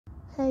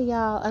Hey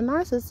y'all, a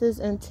narcissist's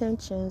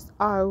intentions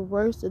are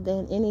worse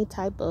than any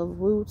type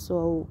of roots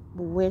or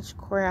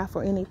witchcraft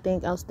or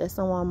anything else that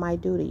someone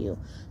might do to you.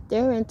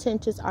 Their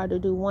intentions are to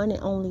do one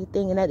and only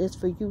thing, and that is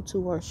for you to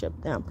worship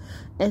them.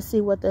 And see,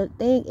 what the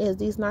thing is,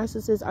 these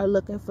narcissists are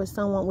looking for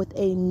someone with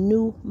a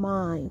new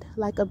mind,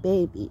 like a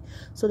baby,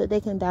 so that they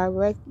can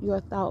direct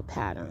your thought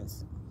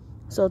patterns.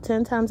 So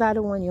 10 times out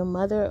of 1, your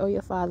mother or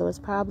your father is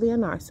probably a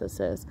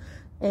narcissist.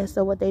 And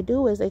so what they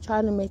do is they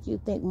try to make you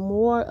think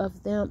more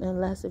of them and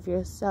less of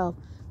yourself.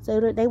 So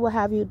that they will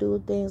have you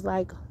do things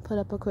like put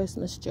up a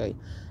Christmas tree.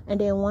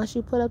 And then once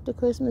you put up the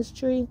Christmas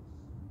tree,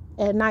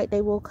 at night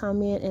they will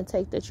come in and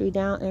take the tree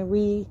down and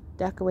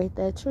redecorate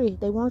that tree.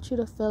 They want you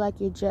to feel like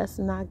you're just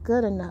not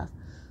good enough.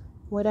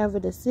 Whatever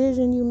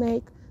decision you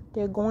make,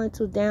 they're going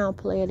to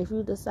downplay it. If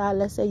you decide,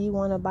 let's say you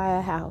want to buy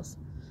a house.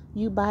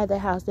 You buy the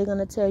house, they're going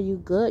to tell you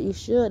good, you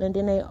should. And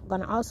then they're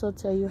going to also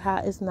tell you how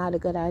it's not a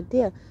good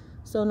idea.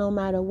 So no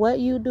matter what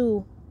you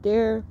do,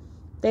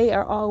 they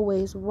are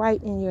always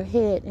right in your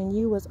head, and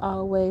you was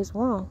always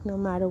wrong, no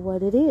matter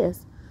what it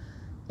is.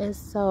 And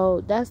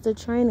so that's the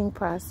training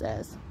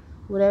process.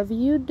 Whatever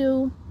you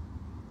do,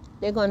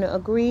 they're going to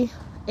agree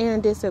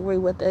and disagree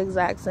with the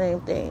exact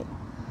same thing.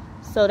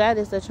 So that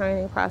is the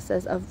training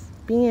process of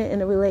being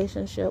in a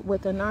relationship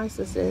with a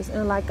narcissist.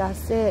 And like I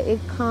said, it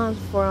comes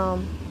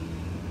from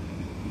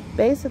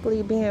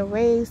basically being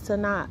raised to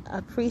not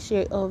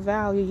appreciate or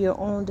value your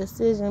own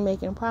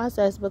decision-making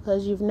process,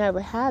 because you've never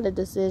had a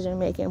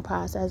decision-making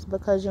process,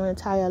 because your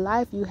entire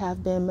life you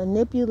have been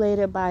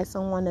manipulated by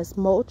someone that's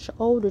much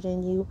older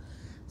than you,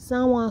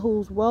 someone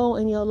whose role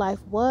in your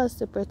life was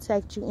to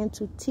protect you and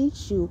to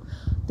teach you.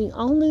 The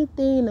only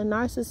thing the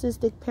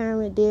narcissistic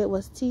parent did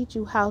was teach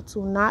you how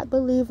to not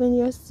believe in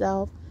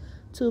yourself,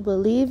 to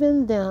believe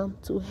in them,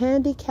 to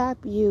handicap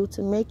you,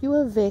 to make you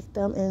a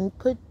victim, and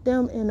put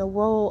them in a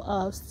role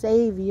of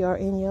savior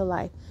in your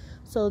life.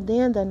 So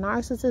then the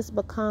narcissist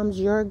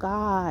becomes your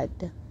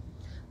God.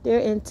 Their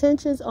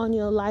intentions on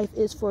your life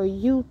is for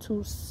you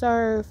to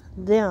serve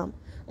them.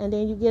 And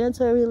then you get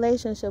into a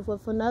relationship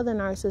with another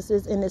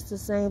narcissist, and it's the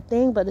same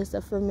thing, but it's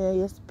a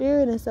familiar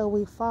spirit, and so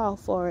we fall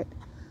for it.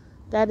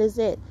 That is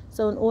it.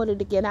 So in order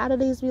to get out of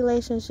these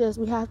relationships,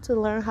 we have to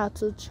learn how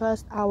to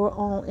trust our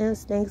own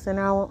instincts and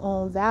our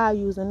own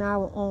values and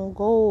our own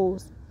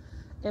goals,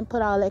 and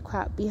put all that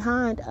crap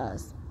behind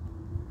us.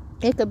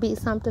 It could be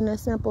something as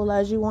simple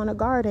as you want a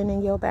garden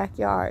in your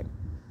backyard.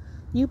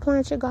 You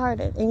plant your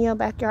garden in your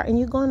backyard, and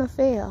you're going to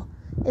fail.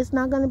 It's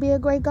not going to be a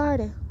great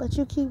garden, but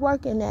you keep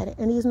working at it.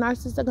 And these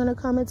narcissists are going to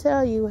come and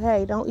tell you,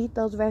 hey, don't eat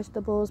those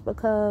vegetables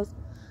because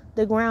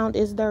the ground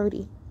is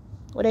dirty.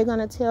 Or they're going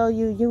to tell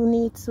you, you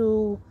need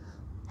to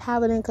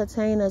have it in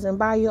containers and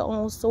buy your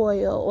own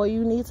soil, or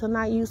you need to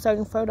not use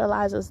certain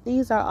fertilizers.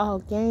 These are all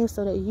games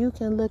so that you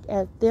can look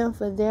at them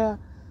for their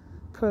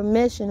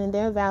permission and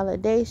their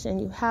validation.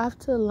 You have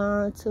to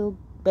learn to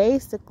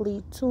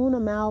basically tune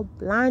them out,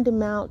 blind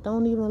them out,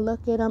 don't even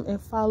look at them,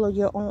 and follow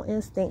your own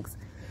instincts.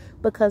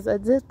 Because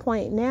at this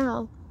point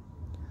now,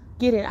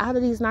 getting out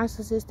of these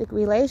narcissistic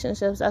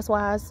relationships, that's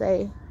why I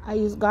say I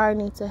use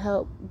gardening to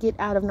help get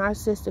out of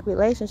narcissistic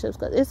relationships,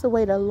 because it's a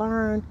way to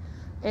learn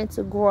and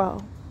to grow.